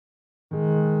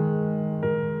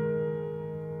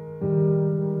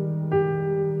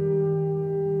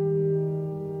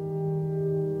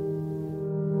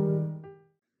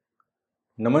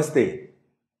Namaste.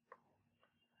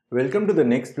 Welcome to the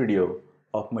next video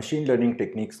of Machine Learning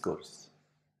Techniques course.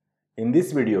 In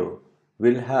this video,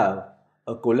 we'll have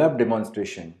a collab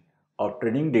demonstration of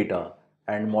training data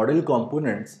and model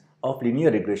components of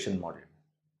linear regression model.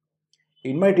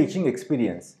 In my teaching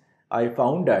experience, I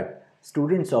found that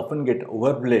students often get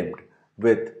overwhelmed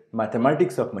with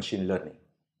mathematics of machine learning.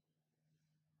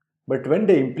 But when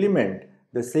they implement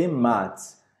the same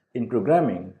maths in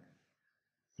programming,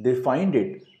 they find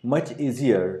it much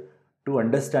easier to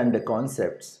understand the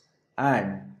concepts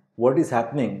and what is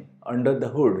happening under the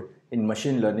hood in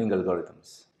machine learning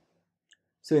algorithms.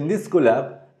 So in this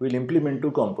collab, we'll implement two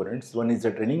components. One is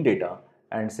the training data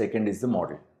and second is the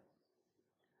model.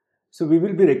 So we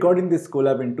will be recording this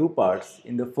collab in two parts.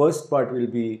 In the first part, we'll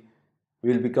be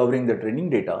covering the training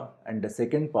data, and the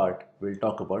second part we'll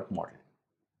talk about model.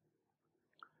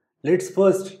 Let's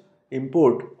first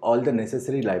import all the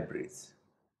necessary libraries.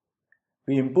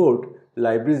 We import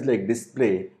libraries like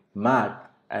display, math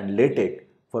and LaTeX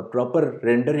for proper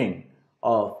rendering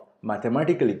of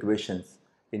mathematical equations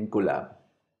in collab.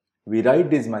 We write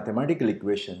these mathematical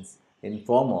equations in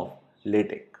form of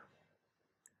LaTeX.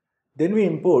 Then we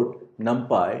import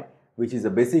NumPy, which is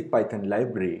a basic Python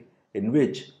library in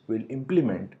which we'll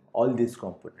implement all these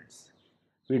components.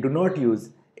 We do not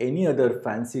use any other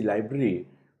fancy library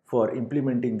for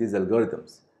implementing these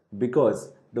algorithms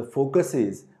because the focus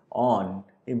is on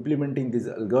implementing these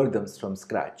algorithms from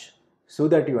scratch so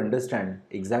that you understand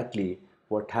exactly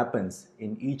what happens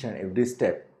in each and every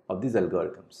step of these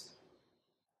algorithms.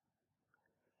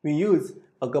 We use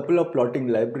a couple of plotting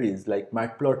libraries like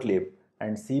Matplotlib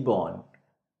and Seaborn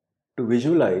to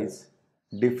visualize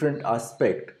different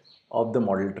aspects of the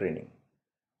model training.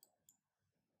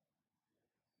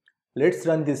 Let's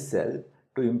run this cell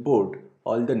to import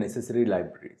all the necessary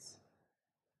libraries.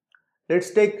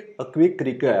 Let's take a quick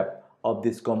recap of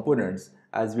these components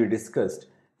as we discussed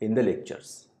in the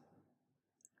lectures.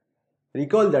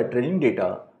 Recall that training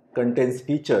data contains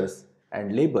features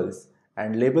and labels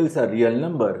are real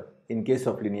number in case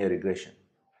of linear regression.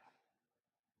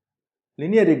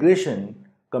 Linear regression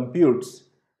computes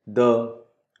the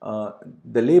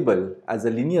label as a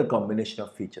linear combination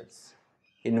of features.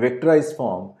 In vectorized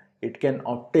form, it can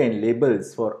obtain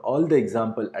labels for all the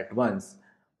examples at once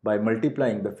by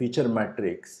multiplying the feature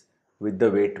matrix with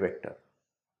the weight vector.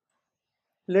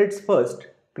 Let's first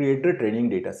create the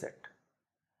training data set.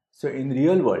 So in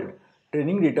real world,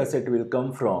 training data set will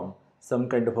come from some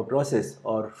kind of a process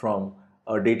or from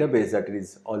a database that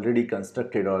is already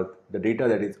constructed or the data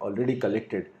that is already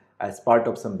collected as part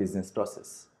of some business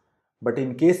process. But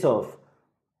in case of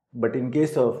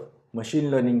machine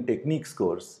learning techniques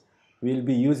course, we'll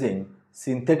be using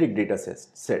synthetic data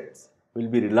sets. We'll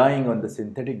be relying on the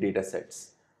synthetic data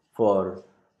sets for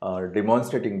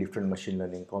demonstrating different machine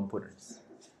learning components.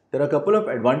 There are a couple of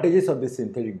advantages of this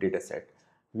synthetic data set.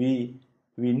 We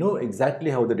know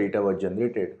exactly how the data was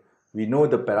generated. We know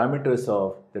the parameters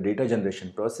of the data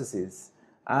generation processes,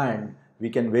 and we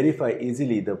can verify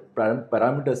easily the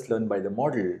parameters learned by the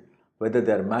model, whether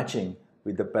they are matching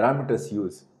with the parameters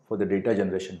used for the data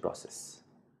generation process.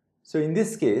 So in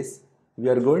this case, we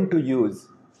are going to use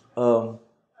a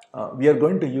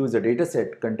data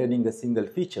set containing a single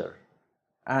feature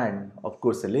and of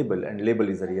course a label, and label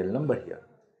is a real number here.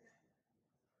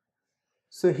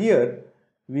 So here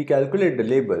we calculate the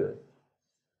label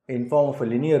in form of a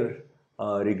linear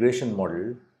regression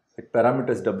model with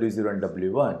parameters W0 and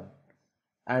W1,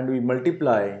 and we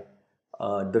multiply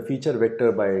the feature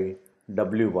vector by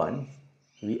W1,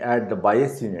 we add the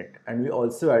bias unit, and we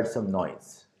also add some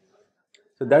noise.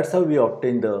 So that's how we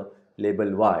obtain the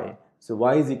label Y. So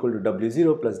Y is equal to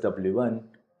W0 plus W1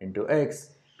 into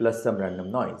X plus some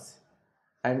random noise.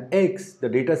 And X, the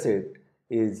data set,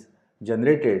 is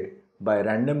generated by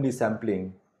randomly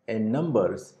sampling n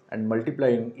numbers and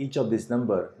multiplying each of these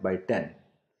number by 10.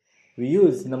 We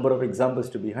use number of examples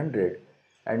to be 100,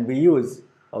 and we use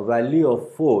a value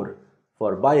of 4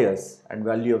 for bias and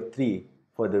value of 3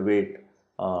 for the weight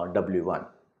W1.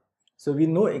 So we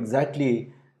know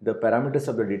exactly the parameters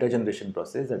of the data generation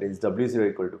process, that is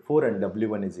W0 equal to 4 and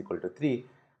W1 is equal to 3,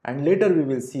 and later we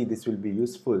will see this will be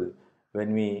useful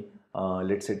when we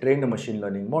let's say train a machine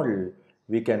learning model.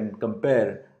 We can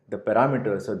compare the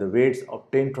parameters or the weights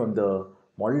obtained from the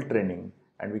model training,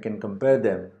 and we can compare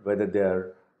them whether they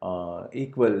are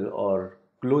equal or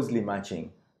closely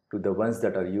matching to the ones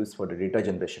that are used for the data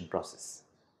generation process.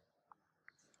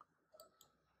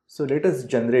 So let us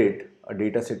generate a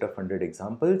data set of 100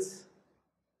 examples.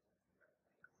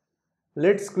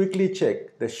 Let's quickly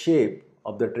check the shape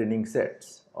of the training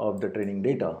sets of the training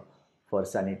data for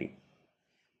sanity.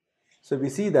 So we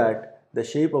see that the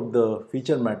shape of the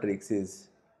feature matrix is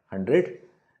 100.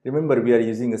 Remember, we are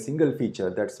using a single feature,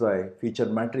 that's why feature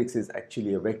matrix is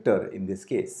actually a vector in this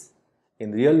case.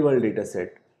 In real world data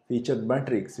set, feature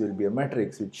matrix will be a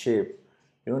matrix with shape,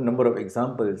 number of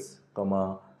examples,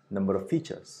 comma, number of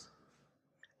features.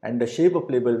 And the shape of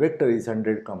label vector is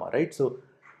 100, comma, right? So,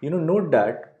 note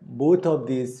that both of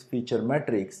these feature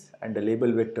matrix and the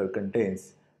label vector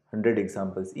contains 100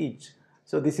 examples each.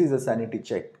 So this is a sanity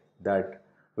check that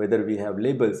whether we have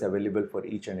labels available for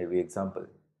each and every example.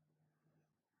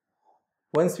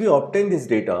 Once we obtain this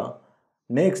data,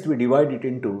 next we divide it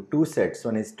into two sets.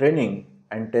 One is training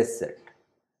and test set.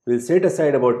 We'll set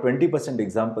aside about 20%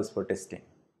 examples for testing.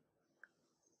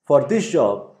 For this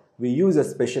job, we use a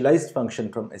specialized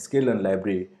function from sklearn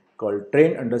library called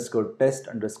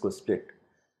train_test_split.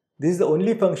 This is the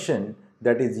only function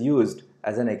that is used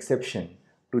as an exception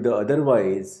to the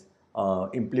otherwise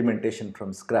implementation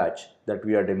from scratch that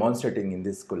we are demonstrating in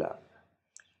this collab.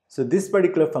 So this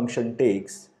particular function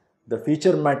takes the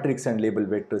feature matrix and label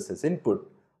vectors as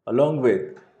input along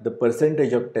with the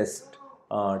percentage of test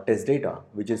data,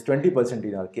 which is 20%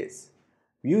 in our case.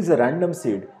 We use a random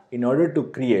seed in order to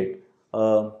create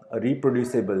a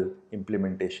reproducible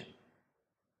implementation.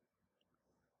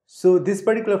 So this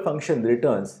particular function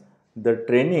returns the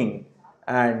training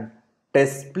and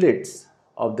test splits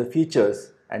of the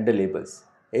features and the labels.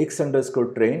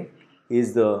 X_train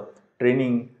is the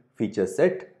training feature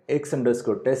set,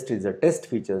 X_test is a test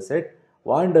feature set,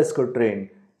 Y_train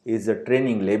is a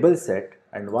training label set,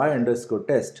 and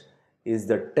Y_test is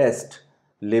the test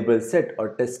label set or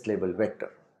test label vector.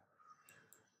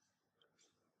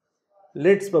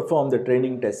 Let's perform the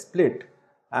training test split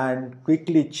and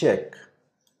quickly check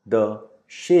the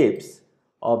shapes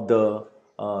of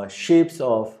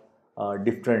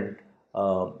different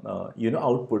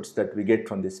outputs that we get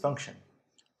from this function.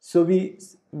 So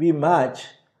we match,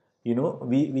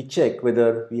 we check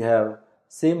whether we have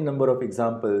same number of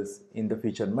examples in the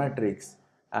feature matrix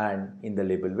and in the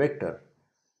label vector.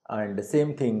 And the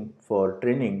same thing for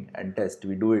training and test.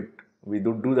 We do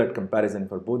that comparison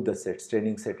for both the sets,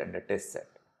 training set and the test set.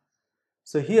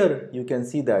 So here you can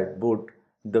see that both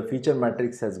the feature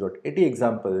matrix has got 80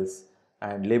 examples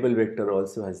and label vector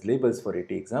also has labels for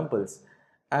 80 examples,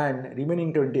 and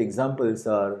remaining 20 examples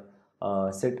are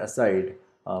set aside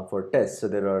for test. So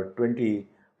there are 20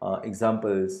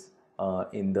 examples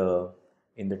in the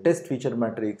test feature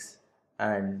matrix,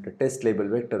 and the test label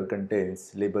vector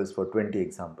contains labels for 20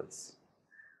 examples.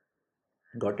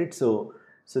 Got it? So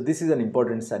this is an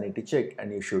important sanity check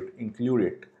and you should include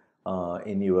it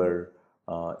in your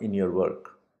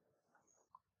work.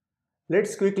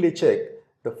 Let's quickly check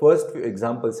the first few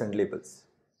examples and labels.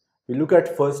 We look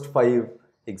at first 5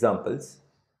 examples.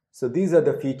 So these are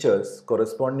the features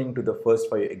corresponding to the first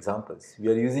 5 examples. We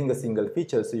are using a single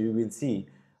feature, so you will see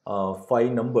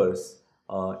 5 numbers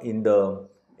for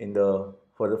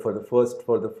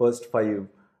the first 5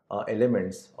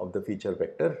 elements of the feature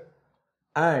vector,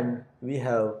 and we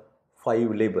have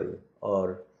 5 label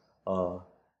or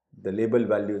the label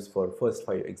values for first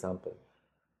 5 examples.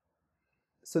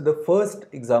 So the first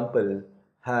example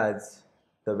has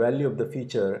the value of the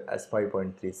feature as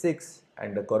 5.36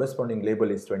 and the corresponding label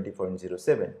is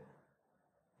 20.07.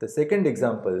 The second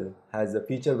example has a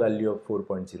feature value of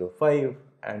 4.05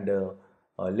 and a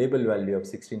label value of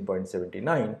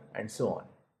 16.79 and so on.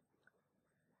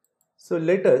 So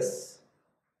let us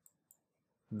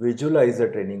visualize a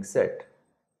training set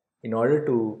in order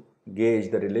to gauge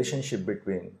the relationship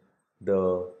between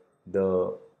the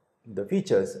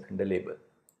features and the label.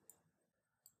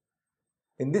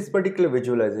 In this particular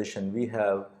visualization, we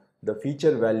have the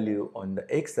feature value on the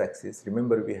x-axis.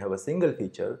 Remember, we have a single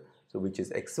feature, so which is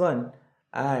x1,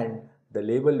 and the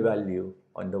label value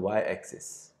on the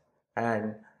y-axis.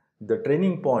 And the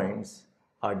training points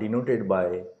are denoted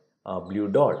by blue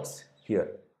dots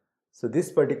here. So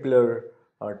this particular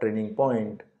training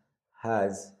point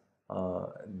has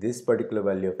this particular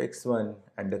value of x1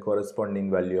 and the corresponding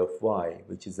value of y,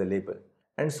 which is the label,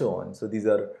 and so on. So these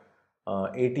are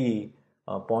 80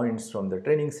 points from the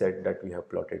training set that we have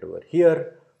plotted over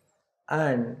here,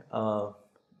 and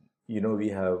we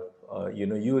have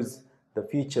use the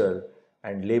feature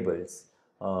and labels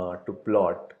to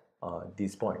plot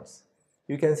these points.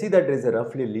 You can see that there is a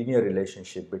roughly linear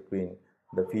relationship between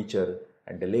the feature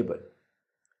and the label,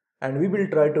 and we will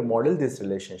try to model this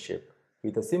relationship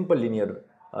with a simple linear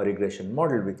regression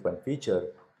model with one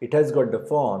feature. It has got the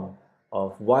form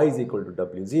of y is equal to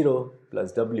w0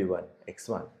 plus w1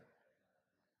 x1.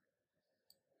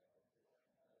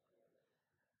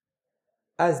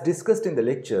 As discussed in the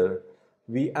lecture,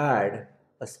 we add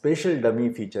a special dummy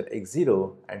feature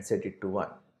x0 and set it to 1.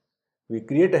 We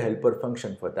create a helper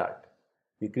function for that.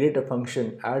 We create a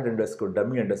function add underscore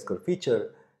dummy underscore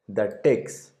feature that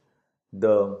takes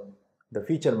the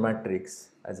feature matrix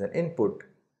as an input,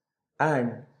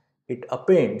 and it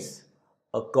appends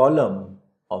a column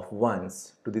of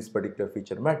ones to this particular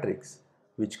feature matrix,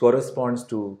 which corresponds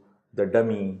to the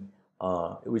dummy,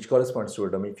 a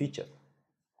dummy feature.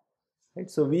 Right?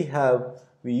 So we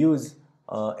use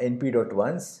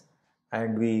np.ones,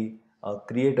 and we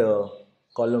create a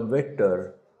column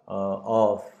vector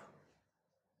of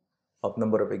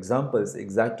number of examples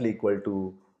exactly equal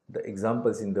to the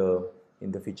examples in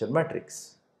the feature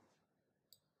matrix.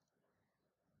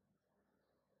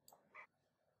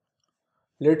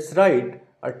 Let's write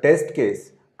a test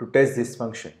case to test this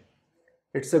function.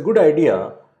 It's a good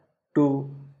idea to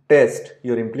test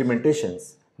your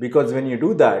implementations, because when you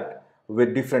do that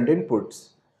with different inputs,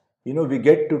 we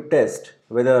get to test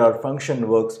whether our function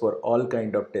works for all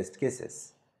kind of test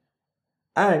cases.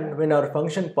 And when our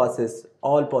function passes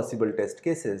all possible test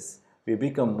cases, we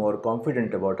become more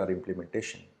confident about our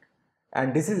implementation.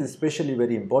 And this is especially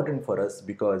very important for us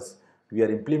because we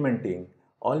are implementing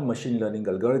all machine learning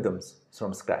algorithms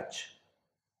from scratch.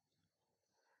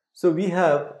 So we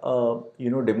have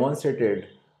demonstrated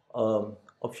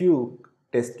a few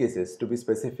test cases. To be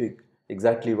specific,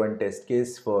 exactly one test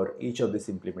case for each of this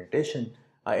implementation.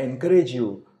 I encourage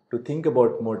you to think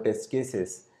about more test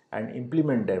cases and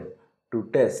implement them to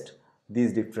test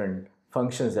these different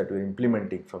functions that we're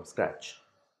implementing from scratch.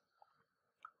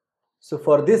 So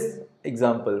for this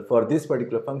example, for this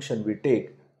particular function, we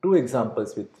take two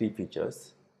examples with three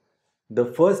features. The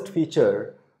first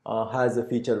feature has a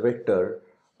feature vector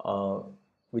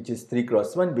which is 3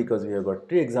 cross 1 because we have got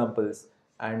three examples,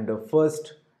 and the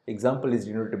first example is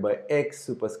denoted by x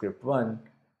superscript 1.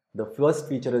 The first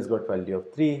feature has got value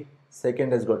of 3,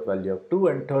 second has got value of 2,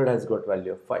 and third has got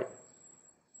value of 5.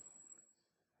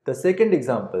 The second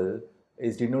example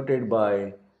is denoted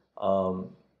by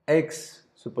x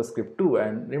superscript 2,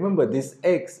 and remember this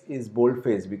x is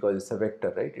boldface because it's a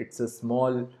vector, right? It's a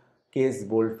small case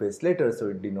boldface letter, so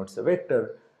it denotes a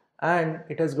vector, and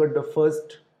it has got the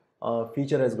first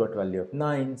feature has got value of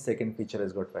 9, second feature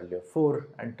has got value of 4,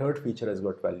 and third feature has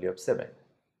got value of 7.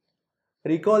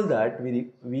 Recall that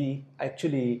we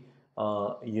actually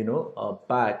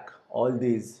pack all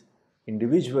these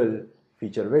individual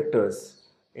feature vectors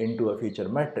into a feature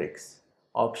matrix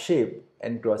of shape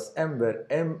n cross m, where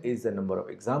m is the number of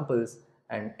examples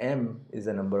and m is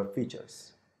the number of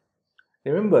features.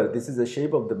 Remember, this is the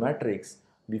shape of the matrix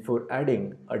before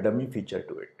adding a dummy feature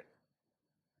to it.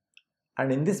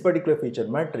 And in this particular feature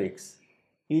matrix,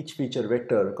 each feature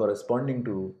vector corresponding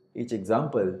to each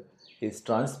example is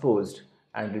transposed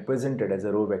and represented as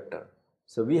a row vector.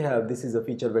 So we have, this is a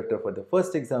feature vector for the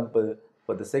first example,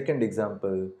 for the second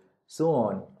example, so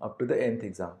on up to the nth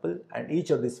example, and each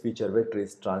of these feature vector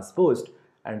is transposed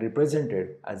and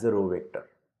represented as a row vector.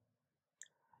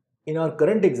 In our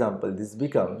current example, this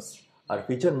becomes, our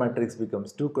feature matrix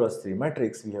becomes 2 cross 3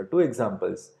 matrix. We have two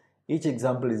examples. Each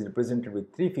example is represented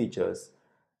with 3 features.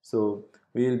 So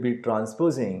we will be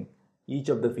transposing each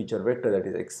of the feature vector, that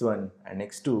is x1 and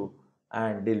x2,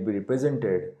 and they will be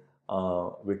represented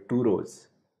with 2 rows.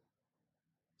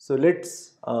 So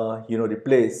let's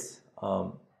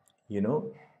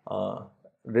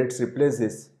let's replace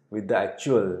this with the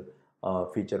actual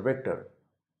feature vector.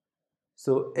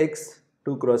 So x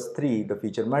 2 cross 3, the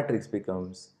feature matrix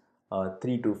becomes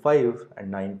 3 2 5 and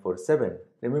 9 4 7.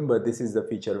 Remember, this is the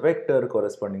feature vector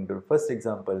corresponding to the first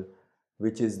example,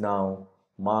 which is now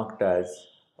marked as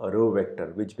a row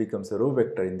vector, which becomes a row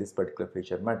vector in this particular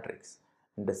feature matrix.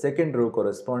 And the second row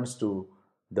corresponds to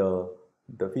the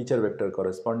feature vector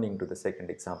corresponding to the second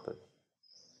example.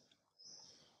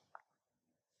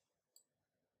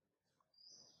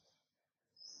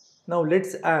 Now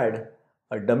let's add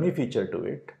a dummy feature to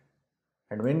it,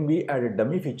 and when we add a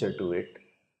dummy feature to it,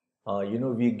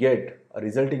 we get a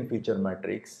resulting feature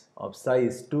matrix of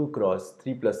size 2 cross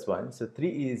 3 plus 1. So 3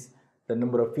 is the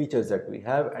number of features that we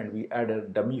have, and we add a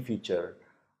dummy feature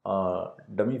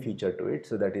to it.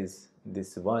 So that is,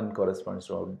 this 1 corresponds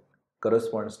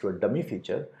to a dummy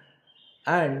feature,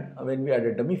 and when we add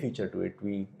a dummy feature to it,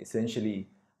 we essentially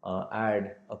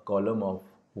add a column of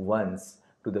ones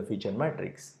to the feature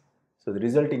matrix. So the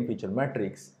resulting feature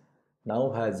matrix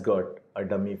now has got a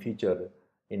dummy feature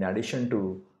in addition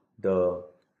to the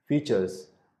features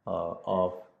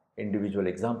of individual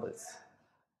examples.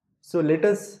 So let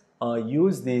us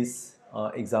use this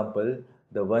example,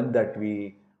 the one that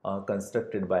we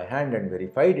constructed by hand and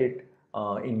verified it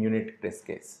in unit test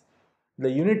case. The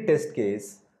unit test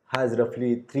case has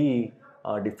roughly 3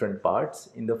 different parts.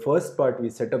 In the first part, we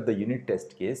set up the unit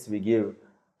test case. We give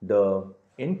the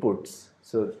inputs.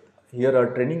 So here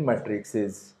our training matrix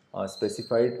is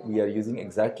specified. We are using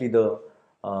exactly the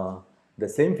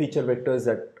same feature vectors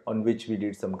that on which we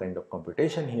did some kind of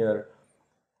computation here,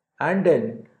 and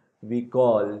then we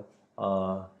call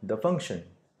the function,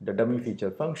 the dummy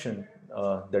feature function,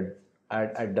 the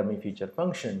add dummy feature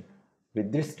function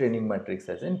with this training matrix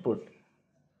as input,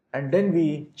 and then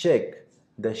we check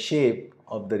the shape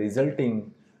of the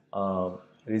resulting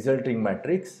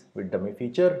matrix with dummy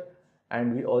feature,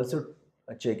 and we also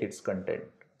check its content.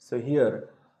 So here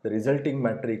the resulting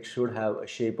matrix should have a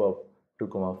shape of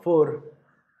 2, 4,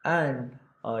 and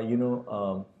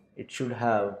it should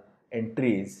have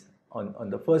entries on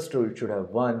the first row. It should have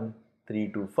 1,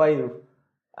 3 to 5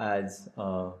 as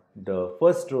the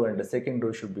first row, and the second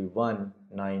row should be 1,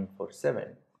 9, 4,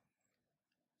 7.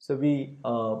 So we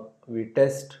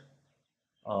test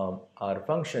our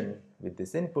function with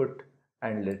this input,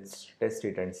 and let's test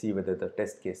it and see whether the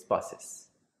test case passes.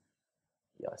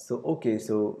 Yeah, so okay,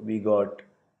 so we got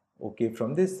okay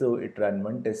from this, so it ran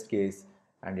one test case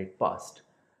and it passed.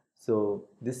 So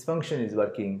this function is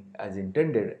working as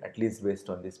intended, at least based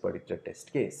on this particular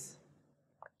test case.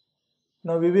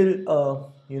 Now we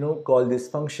will call this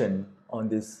function on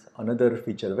this another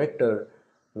feature vector,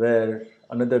 where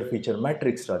another feature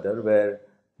matrix rather, where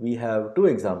we have two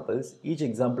examples. Each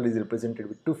example is represented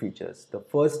with two features. The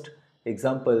first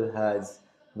example has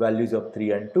values of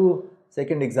 3 and 2.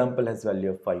 Second example has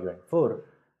value of 5 and 4.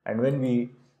 And when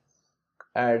we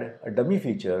add a dummy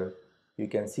feature, you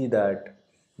can see that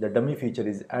the dummy feature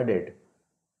is added,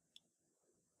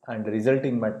 and the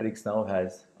resulting matrix now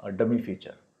has a dummy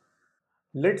feature.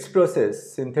 Let's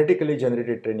process synthetically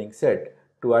generated training set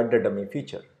to add the dummy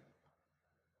feature.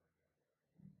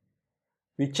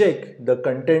 We check the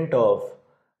content of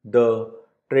the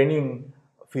training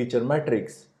feature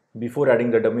matrix before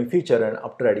adding the dummy feature and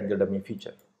after adding the dummy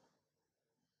feature.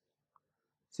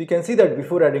 So you can see that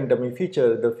before adding dummy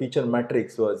feature, the feature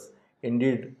matrix was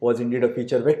indeed a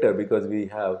feature vector, because we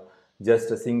have just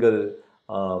a single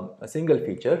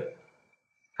feature,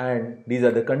 and these are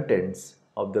the contents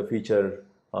of the feature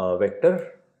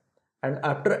vector. And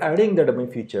after adding the dummy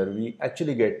feature, we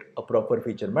actually get a proper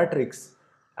feature matrix,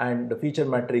 and the feature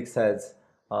matrix has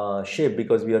shape,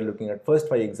 because we are looking at first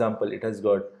 5 example. It has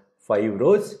got 5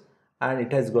 rows and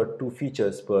it has got 2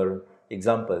 features per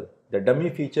example, the dummy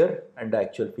feature and the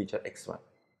actual feature x1.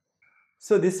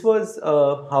 So this was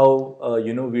how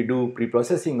we do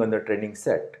pre-processing on the training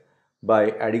set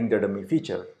by adding the dummy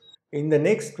feature. In the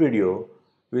next video,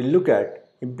 we'll look at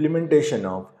implementation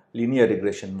of linear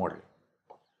regression model.